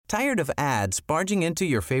Tired of ads barging into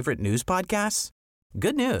your favorite news podcasts?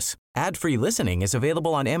 Good news. Ad-free listening is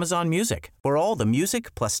available on Amazon Music for all the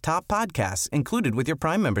music plus top podcasts included with your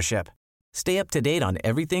Prime membership. Stay up to date on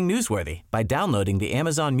everything newsworthy by downloading the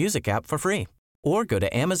Amazon Music app for free or go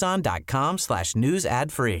to amazon.com/news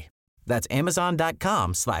ad free. That's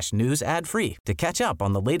amazon.com/news ad free to catch up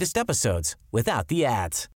on the latest episodes without the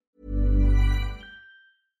ads.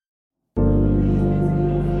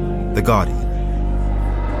 The Guardian.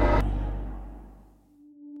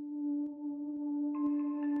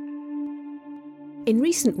 In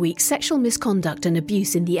recent weeks, sexual misconduct and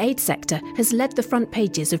abuse in the aid sector has led the front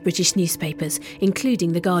pages of British newspapers,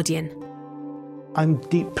 including The Guardian. I'm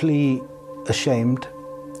deeply ashamed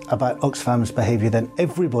about Oxfam's behaviour. Then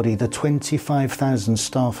everybody, the 25,000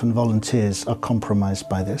 staff and volunteers, are compromised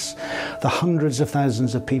by this. The hundreds of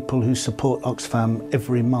thousands of people who support Oxfam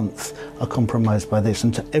every month are compromised by this.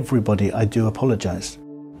 And to everybody, I do apologise.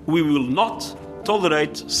 We will not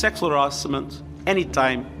tolerate sexual harassment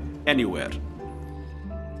anytime, anywhere.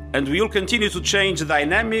 And we will continue to change the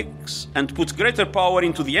dynamics and put greater power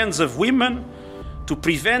into the hands of women to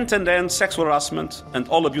prevent and end sexual harassment and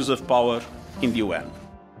all abuse of power in the UN.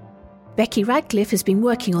 Becky Radcliffe has been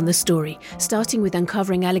working on the story, starting with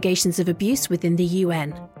uncovering allegations of abuse within the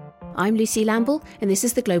UN. I'm Lucy Lamble, and this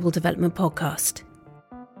is the Global Development Podcast.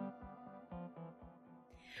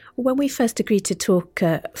 When we first agreed to talk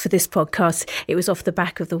for this podcast, it was off the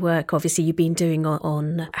back of the work, obviously, you've been doing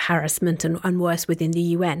on harassment and worse within the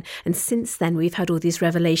UN. And since then, we've had all these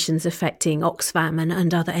revelations affecting Oxfam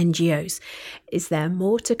and other NGOs. Is there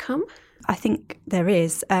more to come? I think there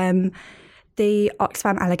is. The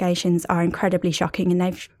Oxfam allegations are incredibly shocking, and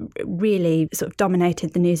they've really sort of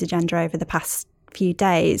dominated the news agenda over the past few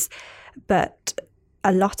days. But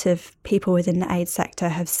a lot of people within the aid sector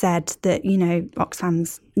have said that,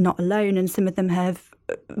 Oxfam's not alone, and some of them have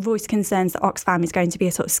voiced concerns that Oxfam is going to be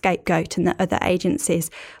a sort of scapegoat and that other agencies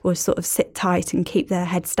will sort of sit tight and keep their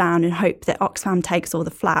heads down and hope that Oxfam takes all the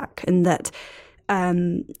flack and that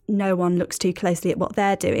no one looks too closely at what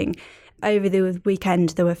they're doing. Over the weekend,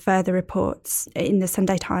 there were further reports in the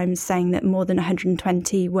Sunday Times saying that more than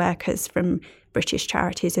 120 workers from British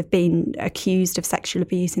charities have been accused of sexual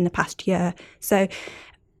abuse in the past year. So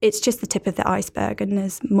it's just the tip of the iceberg, and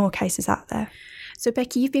there's more cases out there. So,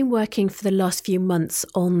 Becky, you've been working for the last few months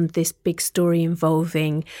on this big story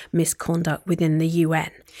involving misconduct within the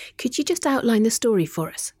UN. Could you just outline the story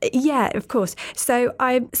for us? Yeah, of course. So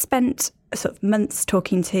I spent sort of months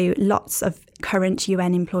talking to lots of current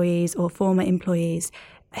UN employees or former employees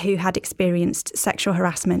who had experienced sexual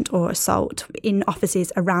harassment or assault in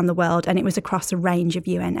offices around the world, and it was across a range of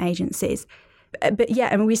UN agencies. But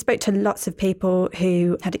we spoke to lots of people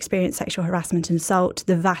who had experienced sexual harassment and assault.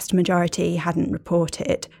 The vast majority hadn't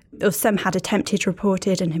reported, or some had attempted to report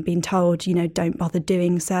it and had been told, don't bother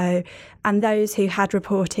doing so. And those who had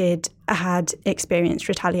reported had experienced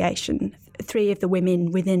retaliation. 3 of the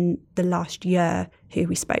women within the last year who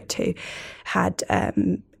we spoke to had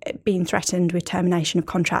been threatened with termination of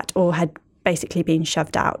contract or had basically been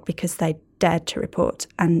shoved out because they dared to report.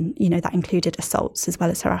 And, that included assaults as well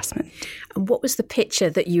as harassment. And what was the picture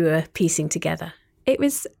that you were piecing together? It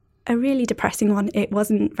was a really depressing one. It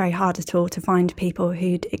wasn't very hard at all to find people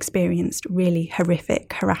who'd experienced really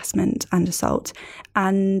horrific harassment and assault.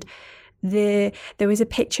 And there was a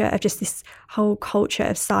picture of just this whole culture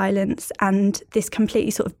of silence and this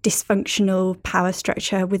completely sort of dysfunctional power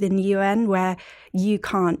structure within the UN where you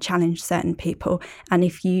can't challenge certain people. And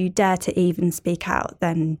if you dare to even speak out,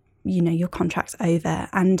 then, your contract's over.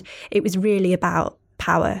 And it was really about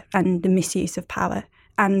power and the misuse of power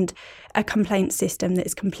and a complaint system that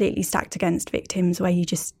is completely stacked against victims where you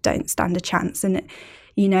just don't stand a chance. And,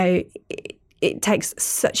 it takes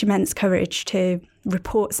such immense courage to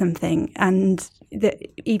report something, and that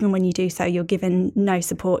even when you do so, you're given no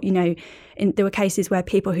support. There were cases where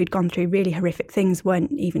people who'd gone through really horrific things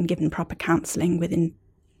weren't even given proper counselling within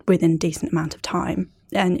a decent amount of time.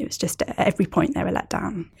 And it was just at every point they were let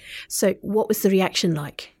down. So what was the reaction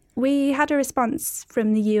like? We had a response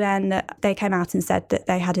from the UN that they came out and said that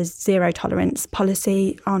they had a zero tolerance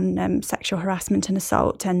policy on sexual harassment and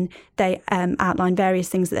assault, and they outlined various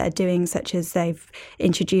things that they're doing, such as they've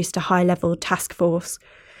introduced a high-level task force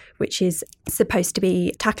which is supposed to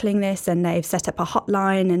be tackling this, and they've set up a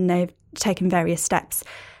hotline and they've taken various steps.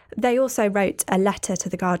 They also wrote a letter to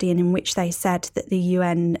The Guardian in which they said that the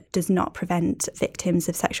UN does not prevent victims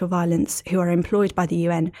of sexual violence who are employed by the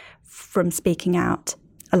UN from speaking out.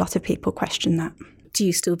 A lot of people question that. Do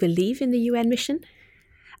you still believe in the UN mission?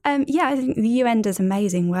 I think the UN does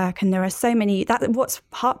amazing work, and there are so many. What's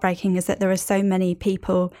heartbreaking is that there are so many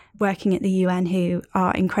people working at the UN who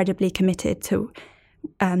are incredibly committed to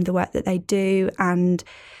the work that they do, and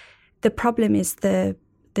the problem is the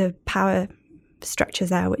power structures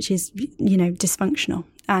there, which is dysfunctional,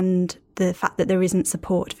 and the fact that there isn't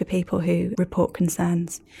support for people who report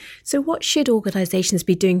concerns. So what should organisations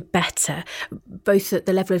be doing better, both at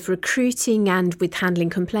the level of recruiting and with handling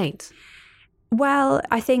complaints? Well,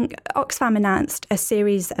 I think Oxfam announced a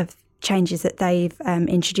series of changes that they've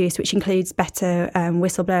introduced, which includes better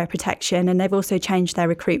whistleblower protection, and they've also changed their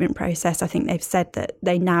recruitment process. I think they've said that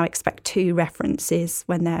they now expect 2 references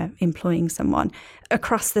when they're employing someone.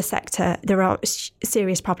 Across the sector, there are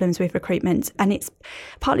serious problems with recruitment, and it's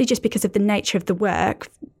partly just because of the nature of the work.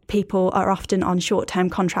 People are often on short-term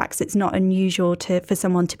contracts. It's not unusual for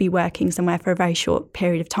someone to be working somewhere for a very short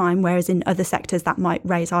period of time, whereas in other sectors that might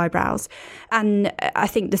raise eyebrows. And I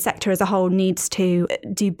think the sector as a whole needs to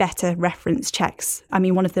do better reference checks. I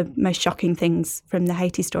mean, one of the most shocking things from the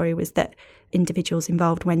Haiti story was that individuals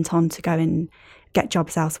involved went on to go and get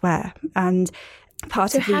jobs elsewhere. And how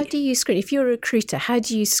do you screen? If you're a recruiter, how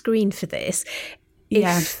do you screen for this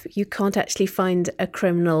if you can't actually find a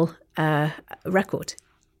criminal record?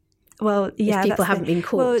 Well, yeah, if people haven't been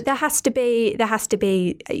caught. Well, there has to be.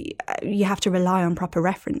 You have to rely on proper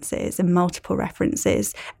references and multiple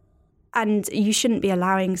references, and you shouldn't be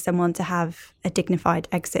allowing someone to have a dignified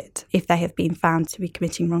exit if they have been found to be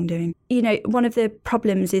committing wrongdoing. One of the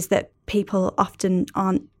problems is that people often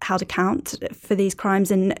aren't held account for these crimes,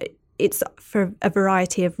 and it's for a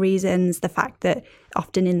variety of reasons. The fact that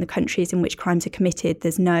often in the countries in which crimes are committed,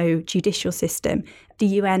 there's no judicial system. The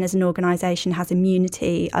UN as an organisation has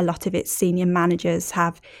immunity. A lot of its senior managers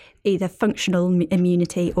have either functional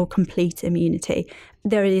immunity or complete immunity.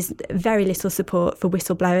 There is very little support for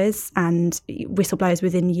whistleblowers, and whistleblowers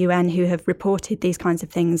within the UN who have reported these kinds of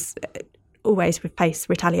things always face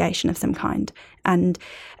retaliation of some kind. And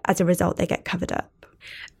as a result, they get covered up.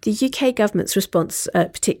 The UK government's response,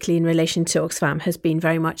 particularly in relation to Oxfam, has been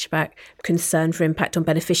very much about concern for impact on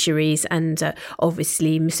beneficiaries and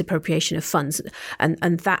obviously misappropriation of funds. And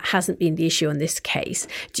that hasn't been the issue on this case.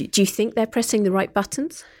 Do you think they're pressing the right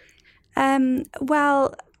buttons?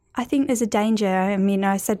 Well, I think there's a danger. I mean,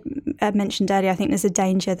 I mentioned earlier, I think there's a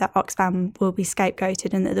danger that Oxfam will be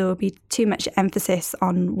scapegoated and that there will be too much emphasis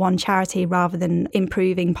on one charity rather than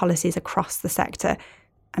improving policies across the sector.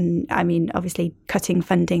 And I mean, obviously, cutting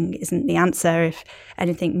funding isn't the answer. If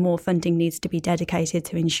anything, more funding needs to be dedicated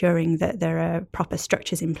to ensuring that there are proper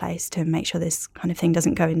structures in place to make sure this kind of thing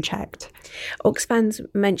doesn't go unchecked. Oxfam's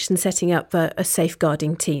mentioned setting up a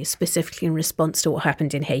safeguarding team specifically in response to what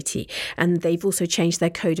happened in Haiti. And they've also changed their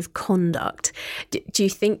code of conduct. Do you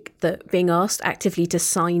think that being asked actively to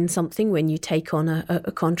sign something when you take on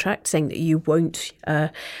a contract saying that you won't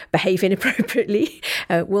behave inappropriately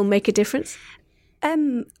will make a difference?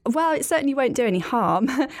 Well, it certainly won't do any harm.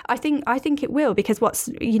 I think it will, because what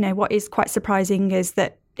is quite surprising is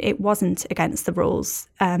that it wasn't against the rules.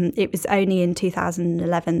 It was only in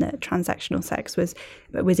 2011 that transactional sex was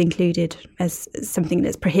included as something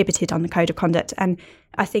that's prohibited on the Code of Conduct. And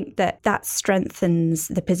I think that strengthens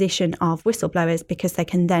the position of whistleblowers, because they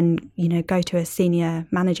can then, go to a senior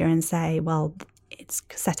manager and say, well, it's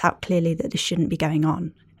set out clearly that this shouldn't be going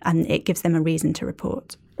on. And it gives them a reason to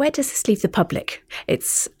report. Where does this leave the public?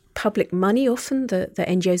 It's public money often that the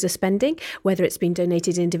NGOs are spending, whether it's been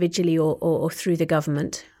donated individually or through the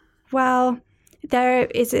government. Well, there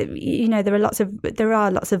are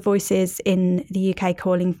lots of voices in the UK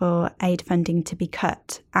calling for aid funding to be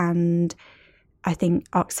cut, and I think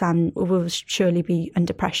Oxfam will surely be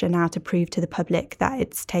under pressure now to prove to the public that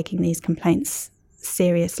it's taking these complaints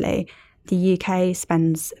seriously. The UK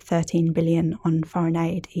spends $13 billion on foreign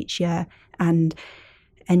aid each year, and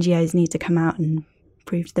NGOs need to come out and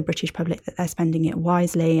prove to the British public that they're spending it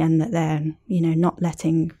wisely and that they're, not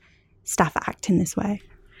letting staff act in this way.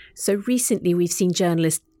 So recently we've seen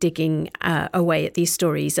journalists digging away at these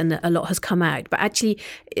stories, and a lot has come out. But actually,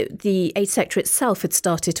 the aid sector itself had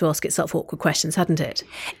started to ask itself awkward questions, hadn't it?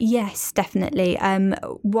 Yes, definitely.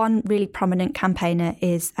 One really prominent campaigner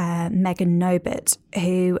is Megan Nobert,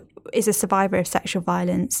 who is a survivor of sexual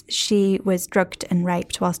violence. She was drugged and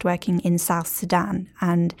raped whilst working in South Sudan,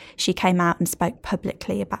 and she came out and spoke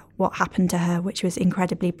publicly about what happened to her, which was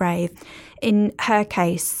incredibly brave. In her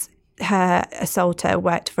case, her assaulter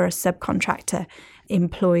worked for a subcontractor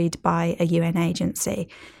employed by a UN agency,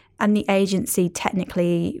 and the agency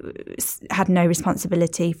technically had no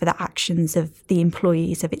responsibility for the actions of the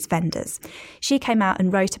employees of its vendors. She came out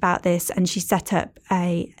and wrote about this, and she set up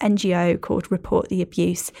a NGO called Report the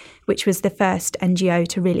Abuse, which was the first NGO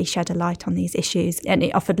to really shed a light on these issues, and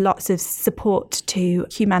it offered lots of support to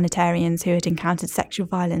humanitarians who had encountered sexual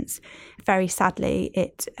violence. Very sadly,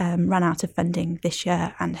 it ran out of funding this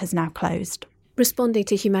year and has now closed. Responding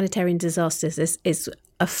to humanitarian disasters is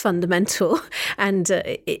a fundamental, and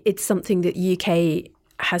it's something that UK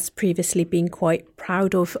has previously been quite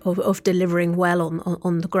proud of delivering well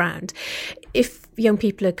on the ground. If young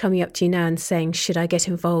people are coming up to you now and saying, should I get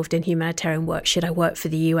involved in humanitarian work? Should I work for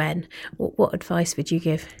the UN? What advice would you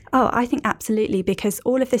give? Oh, I think absolutely, because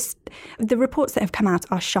all of this, the reports that have come out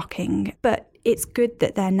are shocking, but it's good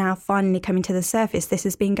that they're now finally coming to the surface. This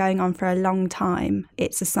has been going on for a long time.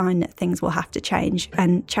 It's a sign that things will have to change,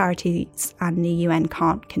 and charities and the UN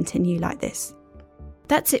can't continue like this.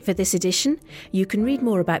 That's it for this edition. You can read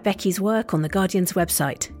more about Becky's work on The Guardian's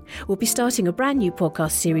website. We'll be starting a brand new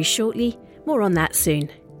podcast series shortly. More on that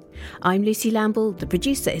soon. I'm Lucy Lamble. The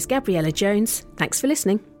producer is Gabriella Jones. Thanks for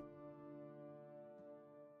listening.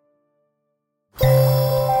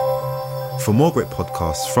 For more great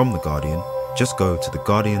podcasts from The Guardian, just go to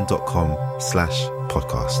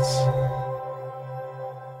theguardian.com/podcasts.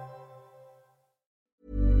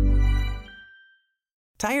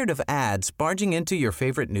 Tired of ads barging into your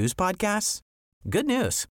favorite news podcasts? Good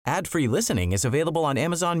news. Ad-free listening is available on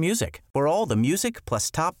Amazon Music for all the music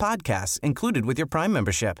plus top podcasts included with your Prime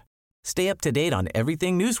membership. Stay up to date on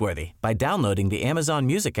everything newsworthy by downloading the Amazon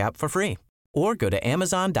Music app for free or go to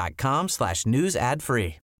amazon.com/news ad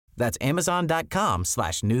free. That's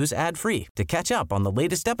amazon.com/news ad free to catch up on the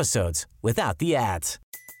latest episodes without the ads.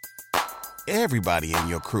 Everybody in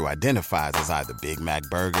your crew identifies as either Big Mac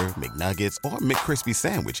Burger, McNuggets, or McCrispy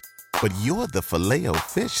Sandwich. But you're the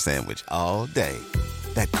Filet-O-Fish Sandwich all day.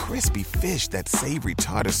 That crispy fish, that savory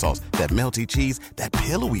tartar sauce, that melty cheese, that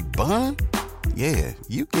pillowy bun. Yeah,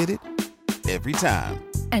 you get it. Every time.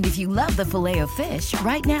 And if you love the Filet-O-Fish,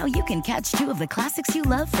 right now you can catch two of the classics you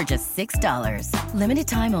love for just $6. Limited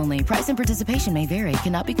time only. Price and participation may vary.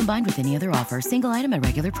 Cannot be combined with any other offer. Single item at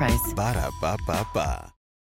regular price. Ba-da-ba-ba-ba.